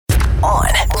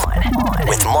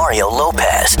with Mario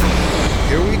Lopez.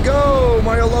 Here we go.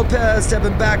 Mario Lopez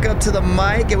stepping back up to the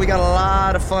mic, and we got a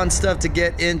lot of fun stuff to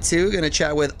get into. Going to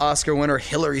chat with Oscar winner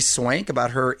Hilary Swank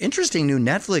about her interesting new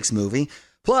Netflix movie.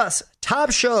 Plus,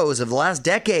 top shows of the last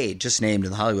decade just named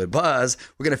in the Hollywood Buzz.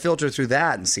 We're going to filter through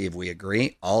that and see if we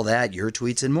agree. All that, your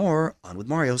tweets, and more on with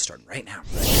Mario starting right now.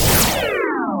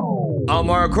 I'm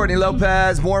Mario Courtney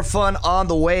Lopez. More fun on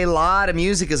the way. A lot of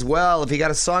music as well. If you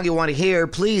got a song you want to hear,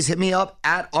 please hit me up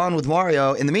at On With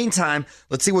Mario. In the meantime,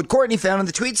 let's see what Courtney found in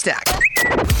the tweet stack.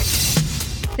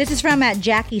 This is from at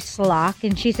Jackie Slock,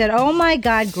 and she said, "Oh my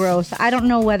God, gross. I don't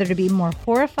know whether to be more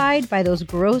horrified by those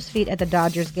gross feet at the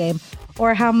Dodgers game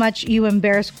or how much you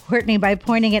embarrass Courtney by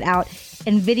pointing it out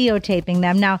and videotaping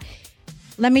them." Now,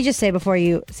 let me just say before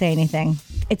you say anything,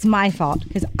 it's my fault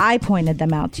because I pointed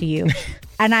them out to you.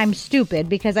 And I'm stupid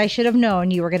because I should have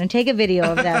known you were going to take a video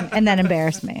of them and then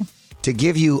embarrass me. To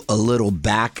give you a little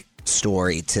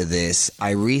backstory to this,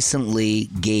 I recently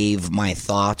gave my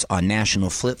thoughts on National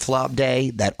Flip-Flop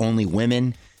Day, that only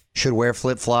women should wear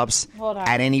flip-flops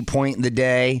at any point in the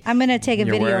day. I'm going to take a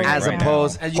video of as it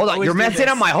opposed. Hold on, you're messing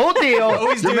up my whole deal.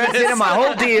 You're messing up my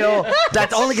whole deal.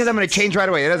 That's only because I'm going to change right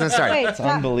away. It doesn't start. Wait, It's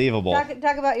unbelievable.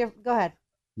 Talk about your... Go ahead.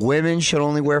 Women should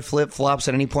only wear flip-flops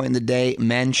at any point in the day.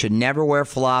 Men should never wear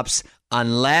flops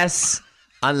unless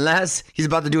he's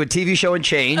about to do a TV show and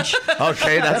change.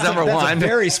 Okay, that's number one. A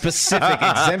very specific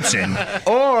exemption.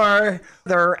 Or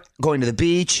they're going to the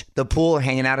beach, the pool, or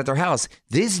hanging out at their house.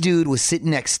 This dude was sitting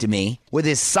next to me with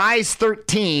his size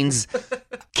 13s,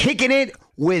 kicking it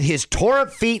with his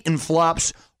tore-up feet and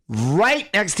flops right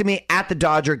next to me at the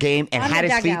Dodger game and had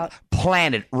his feet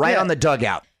planted right on the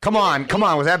dugout. Come on.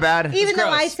 Was that bad? Even though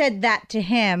I said that to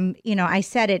him, I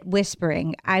said it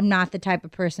whispering. I'm not the type of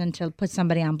person to put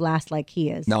somebody on blast like he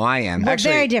is. No, I am. We're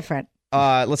very different.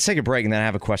 Let's take a break, and then I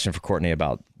have a question for Courtney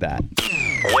about that.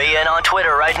 Weigh in on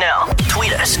Twitter right now.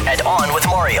 Tweet us at On With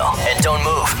Mario. And don't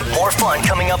move. More fun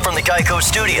coming up from the Geico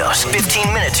Studios.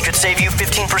 15 minutes could save you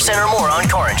 15% or more on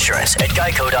car insurance at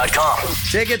geico.com.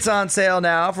 Tickets on sale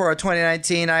now for our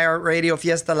 2019 iHeartRadio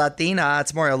Fiesta Latina.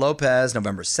 It's Mario Lopez,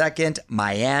 November 2nd,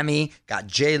 Miami. Got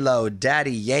J-Lo,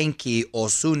 Daddy Yankee,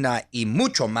 Ozuna, y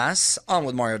mucho más.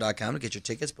 OnWithMario.com to get your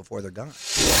tickets before they're gone.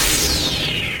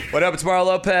 What up, it's Mario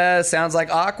Lopez. Sounds like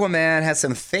Aquaman has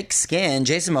some thick skin.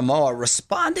 Jason Momoa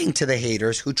responding to the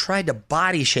haters who tried to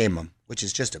body shame him, which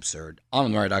is just absurd.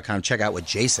 OnWithMario.com, check out what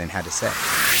Jason had to say.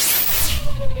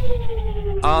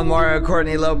 I'm Mario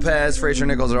Courtney Lopez. Fraser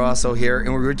Nichols are also here.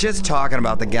 And we were just talking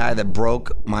about the guy that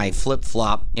broke my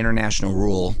flip-flop international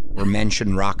rule where men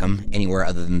shouldn't rock them anywhere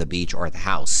other than the beach or at the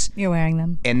house. You're wearing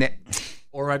them. And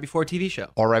Or right before a TV show.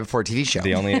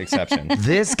 The only exception.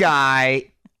 This guy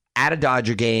at a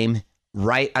Dodger game,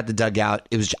 right at the dugout.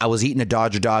 I was eating a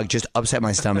Dodger dog, just upset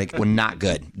my stomach. Was not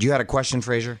good. Do you had a question,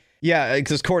 Fraser? Yeah,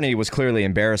 because Courtney was clearly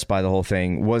embarrassed by the whole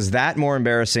thing. Was that more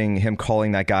embarrassing, him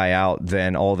calling that guy out,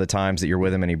 than all the times that you're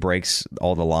with him and he breaks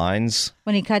all the lines?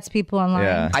 When he cuts people online.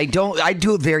 Yeah.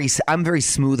 I'm very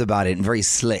smooth about it and very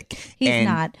slick. He's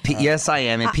not. Yes, I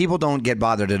am. And people don't get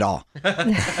bothered at all.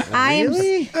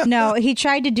 No, he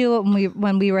tried to do it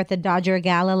when we were at the Dodger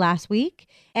Gala last week.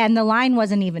 And the line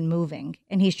wasn't even moving,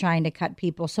 and he's trying to cut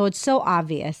people. So it's so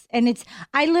obvious. And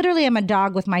I literally am a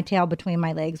dog with my tail between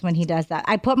my legs when he does that.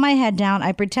 I put my head down.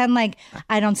 I pretend like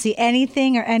I don't see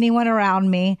anything or anyone around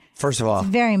me. First of all, it's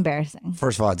very embarrassing.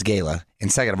 First of all, it's gala.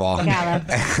 And second of all, Gala.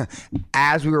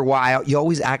 as we were wild, you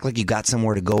always act like you got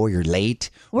somewhere to go or you're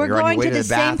late. We're going to the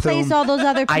same place all those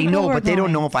other people I know, were but they don't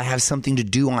going. know if I have something to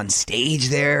do on stage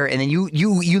there. And then you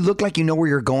look like you know where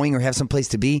you're going or have some place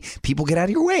to be. People get out of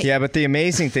your way. Yeah, but the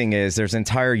amazing thing is there's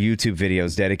entire YouTube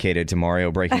videos dedicated to Mario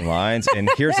breaking lines. And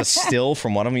here's a still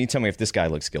from one of them. You tell me if this guy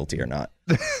looks guilty or not.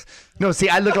 No, see,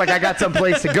 I look like I got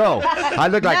someplace to go. I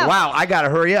look like, wow, I got to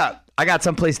hurry up. I got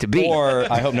someplace to be.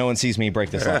 Or I hope no one sees me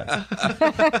break this line. Want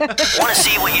to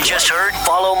see what you just heard?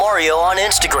 Follow Mario on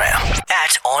Instagram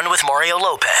at On With Mario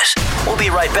Lopez. We'll be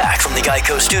right back from the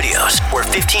Geico Studios, where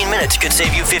 15 minutes could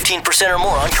save you 15% or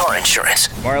more on car insurance.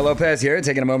 Mario Lopez here,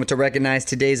 taking a moment to recognize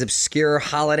today's obscure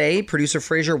holiday. Producer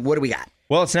Fraser, what do we got?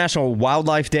 Well, it's National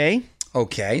Wildlife Day.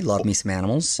 Okay, love me some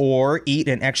animals. Or Eat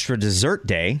an Extra Dessert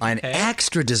Day. An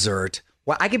extra dessert?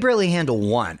 Well, I could barely handle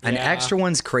one. An extra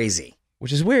one's crazy.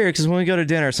 Which is weird, because when we go to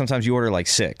dinner, sometimes you order like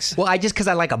 6. Well, because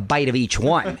I like a bite of each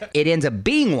one. It ends up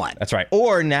being one. That's right.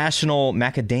 Or National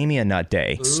Macadamia Nut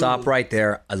Day. Ooh. Stop right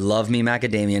there. I love me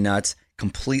macadamia nuts.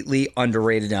 Completely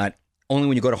underrated nut. Only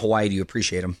when you go to Hawaii do you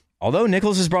appreciate them. Although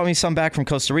Nichols has brought me some back from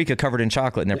Costa Rica covered in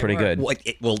chocolate, and they're pretty good.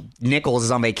 Well, Nichols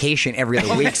is on vacation every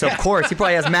other week, so of course he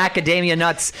probably has macadamia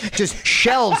nuts just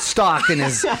shell stocked in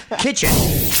his kitchen.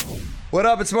 What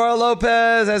up? It's Mario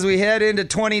Lopez. As we head into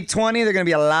 2020, there are going to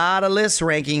be a lot of lists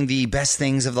ranking the best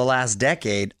things of the last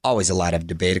decade. Always a lot of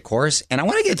debate, of course. And I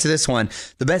want to get to this one,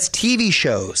 the best TV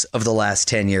shows of the last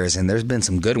 10 years. And there's been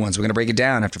some good ones. We're going to break it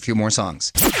down after a few more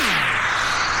songs.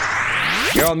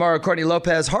 You're on Mario Courtney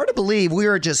Lopez. Hard to believe we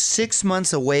are just 6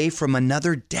 months away from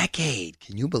another decade.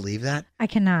 Can you believe that? I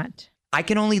cannot. I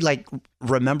can only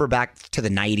remember back to the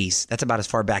 90s. That's about as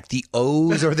far back. The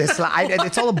O's or this.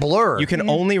 It's all a blur. You can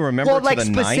only remember to the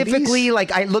specifically,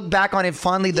 90s? I look back on it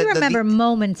fondly. You remember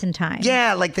moments in time.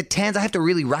 Yeah, like the 10s. I have to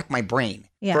really rack my brain.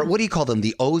 Yeah. What do you call them?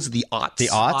 The O's, the aughts. The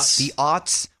aughts? The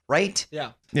aughts, right?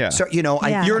 Yeah. Yeah. So,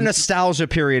 your nostalgia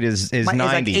period is 90s.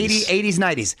 Like 80s,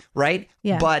 90s, right?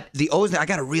 Yeah. But the O's, I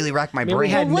got to really rack my brain. We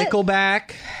had Well,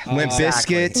 Nickelback. Limp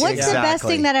Bizkit. What's the best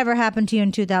thing that ever happened to you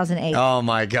in 2008? Oh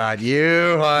my God,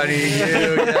 you, honey, you.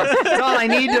 Yes. That's all I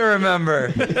need to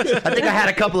remember. I think I had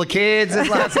a couple of kids this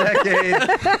last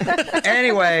decade.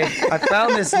 Anyway, I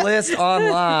found this list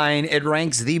online. It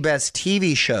ranks the best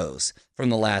TV shows from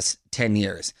the last 10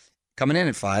 years. Coming in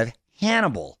at 5,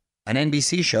 Hannibal, an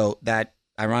NBC show that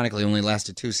ironically only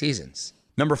lasted 2 seasons.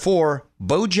 Number 4,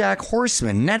 BoJack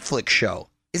Horseman, Netflix show.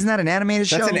 Isn't that an animated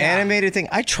show? That's an animated thing.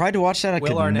 I tried to watch that. I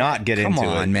could not get into it. Come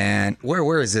on, man.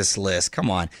 Where is this list? Come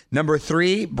on. Number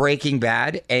 3, Breaking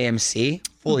Bad, AMC.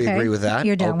 Fully agree with that.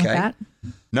 You're down with that.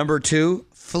 Number 2,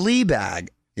 Fleabag.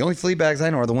 The only Fleabags I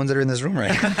know are the ones that are in this room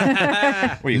right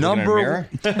now. Were you looking in a mirror?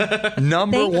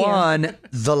 Number 1,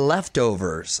 The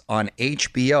Leftovers on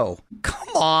HBO. Come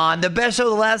on. The best show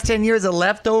of the last 10 years, The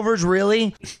Leftovers?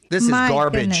 Really? This is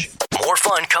garbage. Goodness. More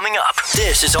fun coming up.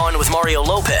 This is On with Mario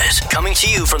Lopez, coming to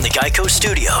you from the Geico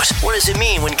Studios. What does it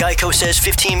mean when Geico says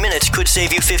 15 minutes could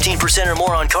save you 15% or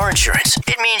more on car insurance?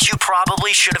 It means you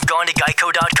probably should have gone to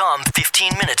geico.com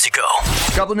 15 minutes ago.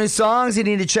 Couple new songs you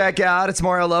need to check out. It's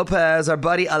Mario Lopez. Our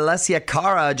buddy Alessia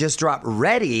Cara just dropped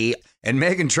Ready. And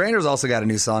Meghan Trainor's also got a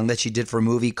new song that she did for a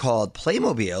movie called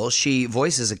Playmobil. She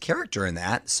voices a character in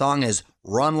that. The song is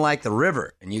Run Like the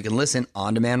River. And you can listen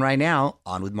on demand right now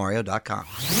on withmario.com.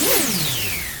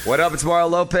 What up? It's Mario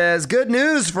Lopez. Good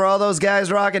news for all those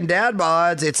guys rocking dad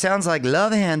bods. It sounds like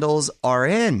love handles are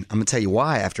in. I'm going to tell you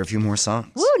why after a few more songs.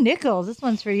 Woo, Nichols, this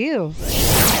one's for you.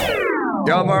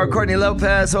 Yo, Mario Courtney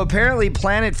Lopez. So apparently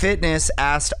Planet Fitness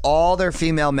asked all their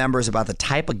female members about the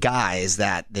type of guys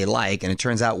that they like. And it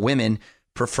turns out women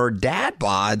prefer dad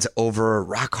bods over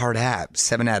rock hard abs.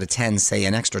 7 out of 10 say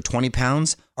an extra 20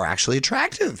 pounds are actually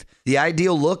attractive. The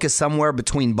ideal look is somewhere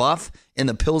between buff and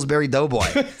the Pillsbury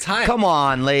Doughboy. Come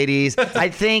on, ladies. I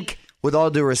think, with all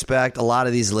due respect, a lot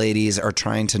of these ladies are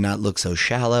trying to not look so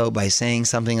shallow by saying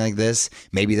something like this.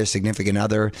 Maybe their significant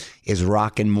other is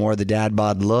rocking more the dad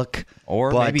bod look.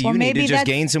 Or maybe you need to just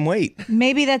gain some weight.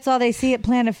 Maybe that's all they see at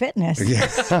Planet Fitness.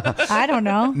 I don't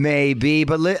know. Maybe.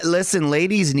 But listen,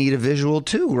 ladies need a visual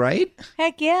too, right?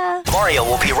 Heck yeah. Mario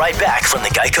will be right back from the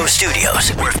Geico Studios,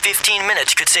 where 15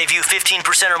 minutes could save you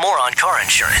 15% or more on car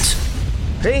insurance.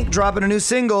 Pink dropping a new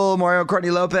single. Mario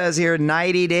Courtney Lopez here.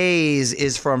 90 Days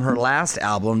is from her last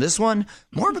album. This one,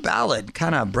 more of a ballad,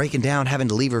 kind of breaking down having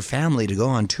to leave her family to go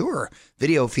on tour.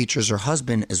 Video features her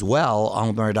husband as well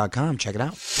on Mario.com. Check it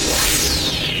out.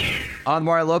 On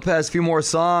Mario Lopez, a few more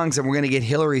songs, and we're going to get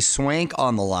Hilary Swank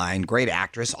on the line. Great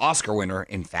actress, Oscar winner,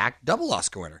 in fact, double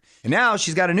Oscar winner. And now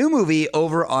she's got a new movie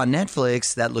over on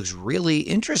Netflix that looks really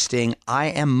interesting, I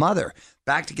Am Mother.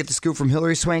 Back to get the scoop from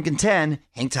Hilary Swank in 10.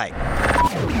 Hang tight.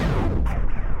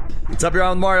 What's up, you're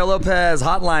on with Mario Lopez.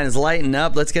 Hotline is lighting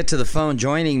up. Let's get to the phone.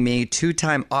 Joining me,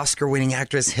 2-time Oscar-winning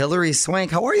actress Hilary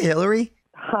Swank. How are you, Hilary?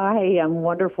 Hi, I'm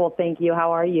wonderful. Thank you.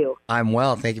 How are you? I'm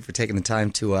well. Thank you for taking the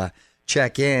time to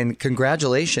check in.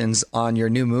 Congratulations on your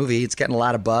new movie. It's getting a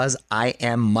lot of buzz. I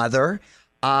Am Mother.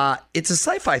 It's a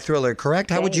sci-fi thriller, correct?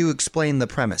 How would you explain the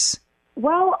premise?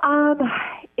 Well,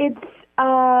 it's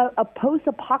a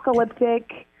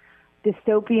post-apocalyptic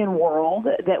dystopian world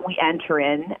that we enter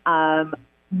in.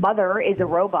 Mother is a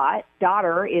robot.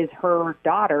 Daughter is her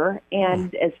daughter.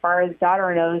 And as far as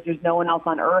daughter knows, there's no one else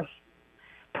on Earth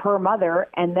per mother.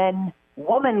 And then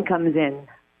woman comes in.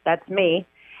 That's me.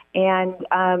 And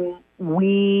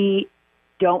we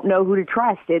don't know who to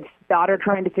trust. It's daughter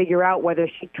trying to figure out whether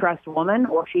she trusts woman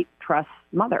or she trusts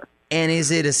mother. And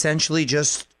is it essentially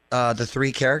just the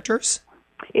 3 characters?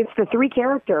 It's the 3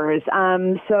 characters.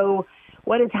 So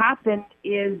what has happened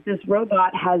is this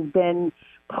robot has been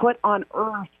put on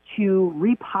Earth to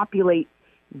repopulate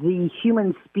the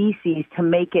human species to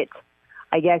make it,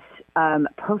 I guess,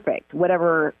 perfect,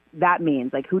 whatever that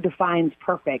means. Like, who defines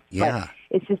perfect? Yeah. But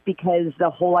it's just because the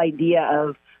whole idea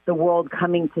of the world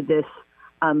coming to this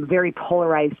very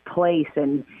polarized place,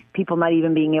 and people not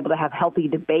even being able to have healthy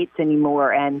debates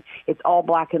anymore. And it's all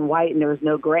black and white, and there was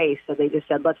no gray. So they just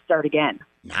said, let's start again.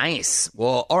 Nice.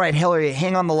 Well, all right, Hillary,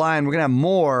 hang on the line. We're going to have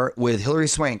more with Hilary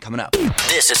Swank coming up.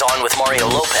 This is On with Mario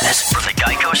Lopez from the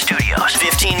Geico Studios.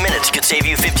 15 minutes could save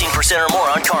you 15% or more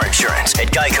on car insurance at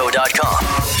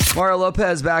geico.com. Mario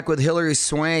Lopez back with Hilary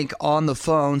Swank on the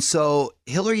phone. So,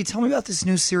 Hillary, tell me about this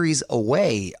new series,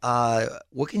 Away.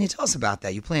 What can you tell us about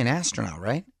that? You play an astronaut,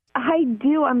 right? I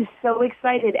do. I'm so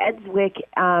excited. Ed Zwick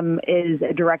is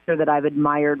a director that I've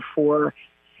admired for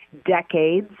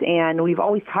decades, and we've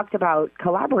always talked about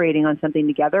collaborating on something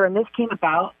together, and this came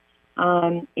about.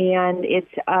 And it's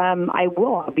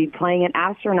I'll be playing an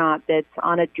astronaut that's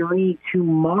on a journey to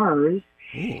Mars.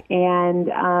 Ooh. And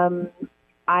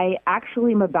I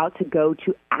actually am about to go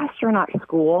to astronaut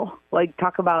school. Like,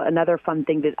 talk about another fun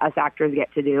thing that us actors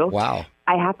get to do. Wow.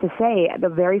 I have to say, the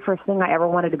very first thing I ever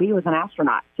wanted to be was an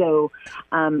astronaut. So,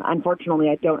 unfortunately,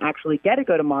 I don't actually get to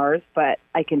go to Mars, but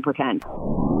I can pretend.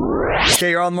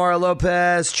 Okay, you're on Mario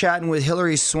Lopez chatting with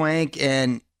Hilary Swank.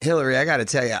 And Hillary, I got to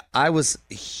tell you, I was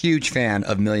a huge fan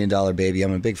of $1 Million Baby.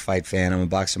 I'm a big fight fan. I'm a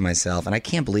boxer myself, and I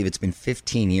can't believe it's been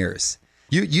 15 years.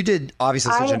 You did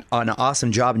obviously such an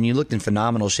awesome job, and you looked in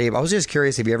phenomenal shape. I was just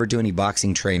curious if you ever do any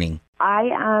boxing training.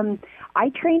 I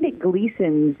trained at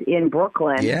Gleason's in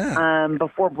Brooklyn. Yeah.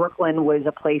 Before Brooklyn was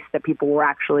a place that people were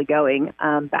actually going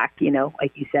back,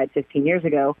 like you said, 15 years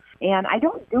ago. And I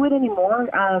don't do it anymore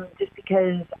just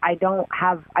because I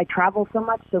travel so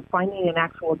much. So finding an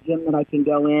actual gym that I can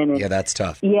go in. And, yeah, that's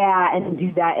tough. Yeah, and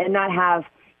do that and not have,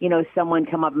 someone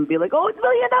come up and be like, oh, it's $1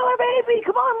 Million Baby.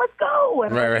 Come on, let's go.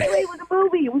 And right. It was a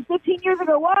movie. It was 15 years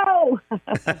ago. Whoa.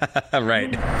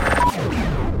 Right.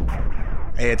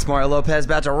 Hey, it's Mario Lopez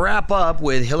about to wrap up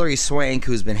with Hilary Swank,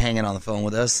 who's been hanging on the phone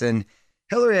with us. And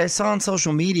Hillary, I saw on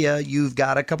social media you've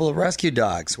got a couple of rescue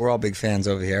dogs. We're all big fans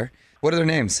over here. What are their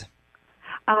names?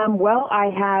 Well, I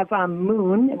have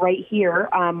Moon right here.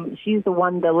 She's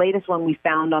the latest one we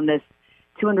found on this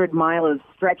 200-mile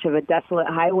stretch of a desolate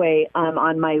highway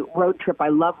on my road trip. I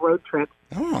love road trips.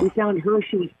 Oh. We found her.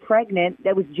 She was pregnant.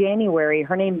 That was January.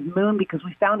 Her name's Moon because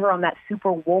we found her on that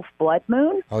super wolf blood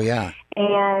moon. Oh, yeah.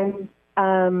 And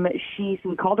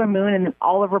we called her Moon, and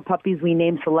all of her puppies we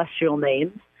named celestial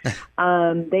names.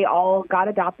 They all got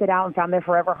adopted out and found their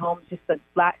forever homes. Just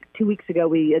 2 weeks ago,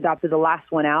 we adopted the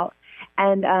last one out.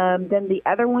 And then the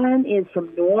other one is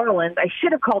from New Orleans. I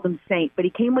should have called him Saint, but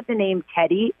he came with the name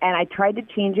Teddy, and I tried to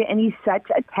change it, and he's such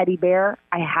a teddy bear,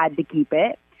 I had to keep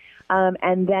it.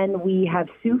 And then we have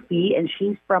Sufi, and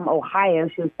she's from Ohio.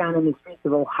 She was found in the streets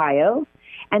of Ohio.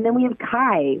 And then we have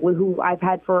Kai, who I've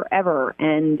had forever,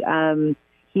 and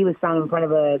he was found in front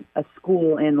of a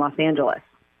school in Los Angeles.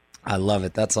 I love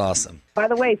it. That's awesome. By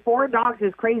the way, 4 dogs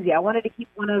is crazy. I wanted to keep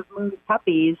one of Moon's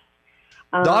puppies.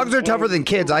 Dogs are tougher than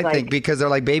kids, I think, because they're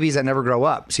like babies that never grow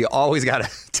up. So you always got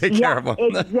to take care of them.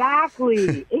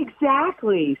 Exactly.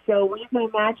 So we can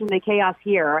imagine the chaos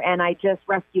here. And I just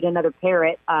rescued another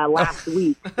parrot last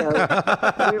week.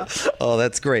 So. Oh,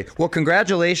 that's great. Well,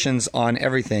 congratulations on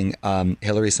everything,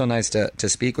 Hillary. So nice to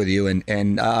speak with you.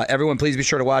 And everyone, please be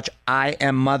sure to watch I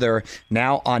Am Mother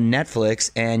now on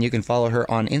Netflix. And you can follow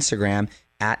her on Instagram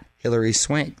at Hilary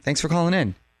Swank. Thanks for calling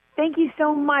in. Thank you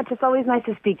so much. It's always nice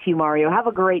to speak to you, Mario. Have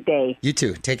a great day. You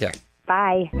too. Take care.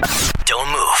 Bye. Don't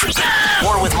move.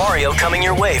 More with Mario coming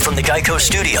your way from the Geico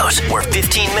Studios, where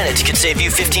 15 minutes could save you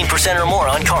 15% or more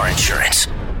on car insurance.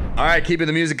 All right, keeping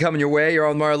the music coming your way. You're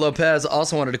on Mario Lopez.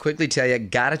 Also wanted to quickly tell you,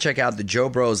 got to check out the Joe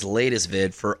Bros latest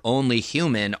vid for Only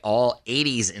Human, all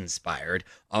 80s inspired,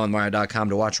 on Mario.com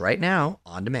to watch right now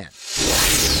on demand.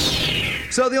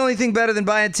 So the only thing better than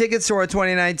buying tickets to our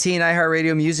 2019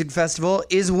 iHeartRadio Music Festival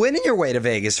is winning your way to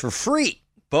Vegas for free,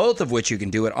 both of which you can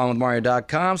do at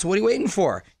onwithmario.com. So what are you waiting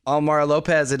for? On Mario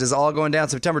Lopez, it is all going down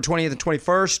September 20th and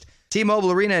 21st.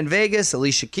 T-Mobile Arena in Vegas,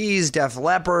 Alicia Keys, Def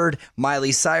Leppard,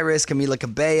 Miley Cyrus, Camila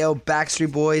Cabello,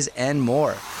 Backstreet Boys, and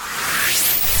more.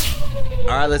 All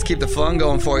right, let's keep the fun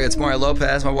going for you. It's Mario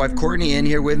Lopez, my wife Courtney in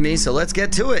here with me, so let's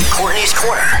get to it. Courtney's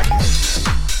Corner.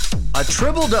 A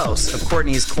triple dose of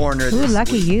Courtney's Corner. Ooh,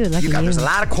 lucky you. There's a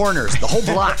lot of corners, the whole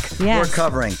block Yes. we're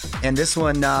covering. And this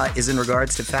one is in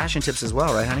regards to fashion tips as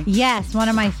well, right, honey? Yes, one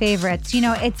of my favorites.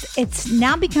 It's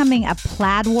now becoming a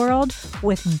plaid world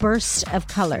with bursts of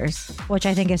colors, which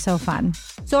I think is so fun.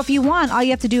 So if you want, all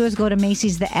you have to do is go to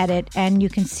Macy's The Edit, and you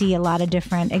can see a lot of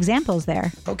different examples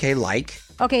there. Okay, like?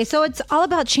 Okay, so it's all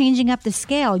about changing up the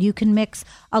scale. You can mix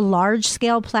a large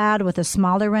scale plaid with a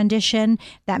smaller rendition.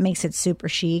 That makes it super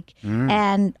chic.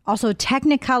 And also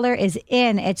Technicolor is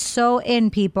in. It's so in,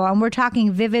 people. And we're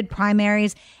talking vivid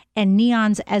primaries and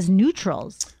neons as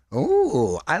neutrals.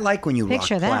 Ooh, I like when you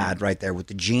Picture rock that. plaid right there with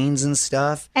the jeans and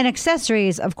stuff. And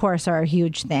accessories, of course, are a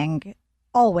huge thing.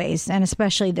 Always, and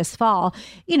especially this fall.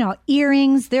 You know,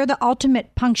 earrings, they're the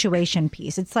ultimate punctuation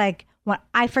piece. It's like when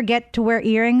I forget to wear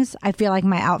earrings, I feel like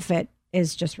my outfit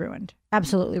is just ruined.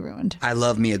 Absolutely ruined. I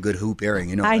love me a good hoop earring.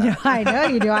 You know I that. know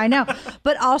you do. I know.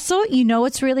 But also, you know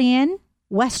what's really in?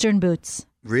 Western boots.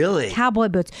 Really? Cowboy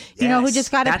boots. You know who Yes.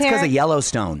 just got a That's pair? because of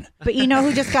Yellowstone. But you know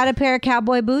who just got a pair of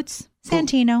cowboy boots?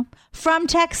 Santino. From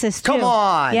Texas, too. Come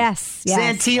on. Yes.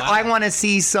 Santino, I want to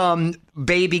see some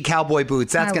baby cowboy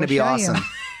boots. That's I going to will be show awesome. you.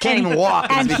 Can't even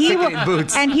walk. And He's he in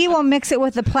boots. will mix it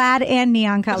with the plaid and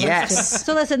neon colors Yes. too.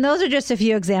 So listen, those are just a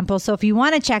few examples. So if you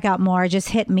want to check out more, just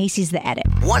hit Macy's The Edit.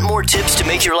 Want more tips to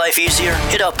make your life easier?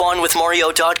 Hit up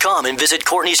onwithmario.com and visit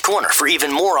Courtney's Corner for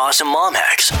even more awesome mom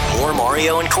hacks. More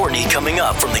Mario and Courtney coming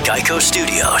up from the Geico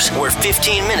Studios, where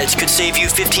 15 minutes could save you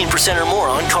 15% or more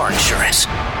on car insurance.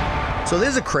 So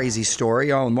there's a crazy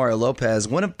story on Mario Lopez.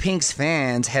 One of Pink's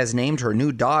fans has named her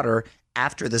new daughter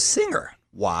after the singer.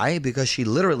 Why? Because she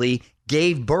literally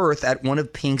gave birth at one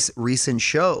of Pink's recent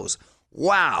shows.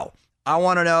 Wow. I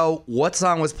want to know what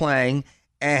song was playing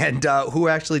and who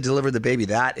actually delivered the baby.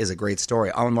 That is a great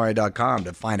story. OnMario.com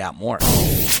to find out more.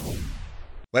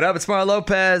 What up? It's Mario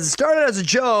Lopez. Started as a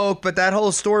joke, but that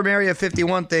whole Storm Area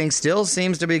 51 thing still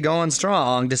seems to be going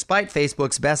strong despite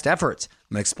Facebook's best efforts.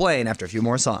 I'm going to explain after a few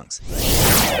more songs.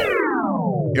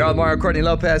 You're on Mario Courtney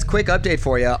Lopez. Quick update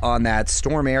for you on that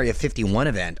Storm Area 51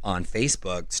 event on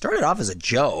Facebook. Started off as a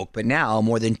joke, but now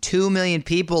more than 2 million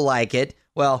people like it.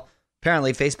 Well,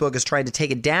 apparently Facebook has tried to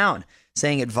take it down,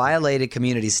 saying it violated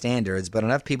community standards, but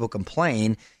enough people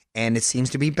complain, and it seems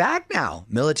to be back now.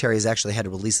 Military has actually had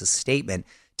to release a statement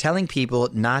telling people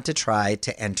not to try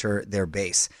to enter their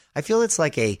base. I feel it's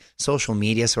like a social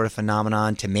media sort of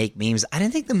phenomenon to make memes. I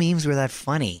didn't think the memes were that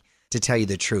funny, to tell you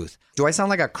the truth. Do I sound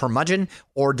like a curmudgeon,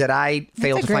 or did I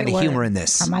fail to find a humor in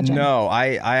this? Curmudgeon. No,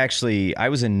 I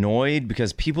was annoyed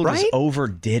because people just Right?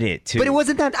 overdid it too. But it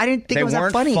wasn't that, I didn't think They it was that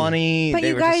weren't funny. But They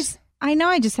you were guys, just- I know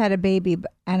I just had a baby,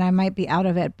 and I might be out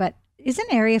of it, but isn't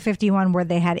Area 51 where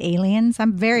they had aliens?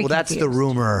 I'm very Well, that's the confused.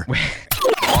 rumor.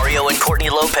 Mario and Courtney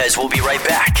Lopez will be right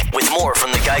back with more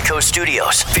from the Geico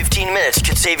Studios. 15 minutes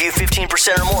could save you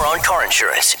 15% or more on car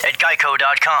insurance at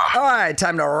geico.com. All right,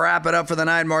 time to wrap it up for the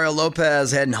night. Mario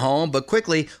Lopez heading home. But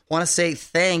quickly, want to say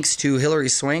thanks to Hilary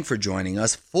Swank for joining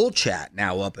us. Full chat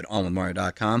now up at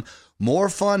onwithmario.com. More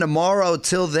fun tomorrow.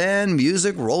 Till then,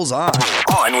 music rolls on.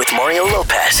 On with Mario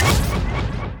Lopez.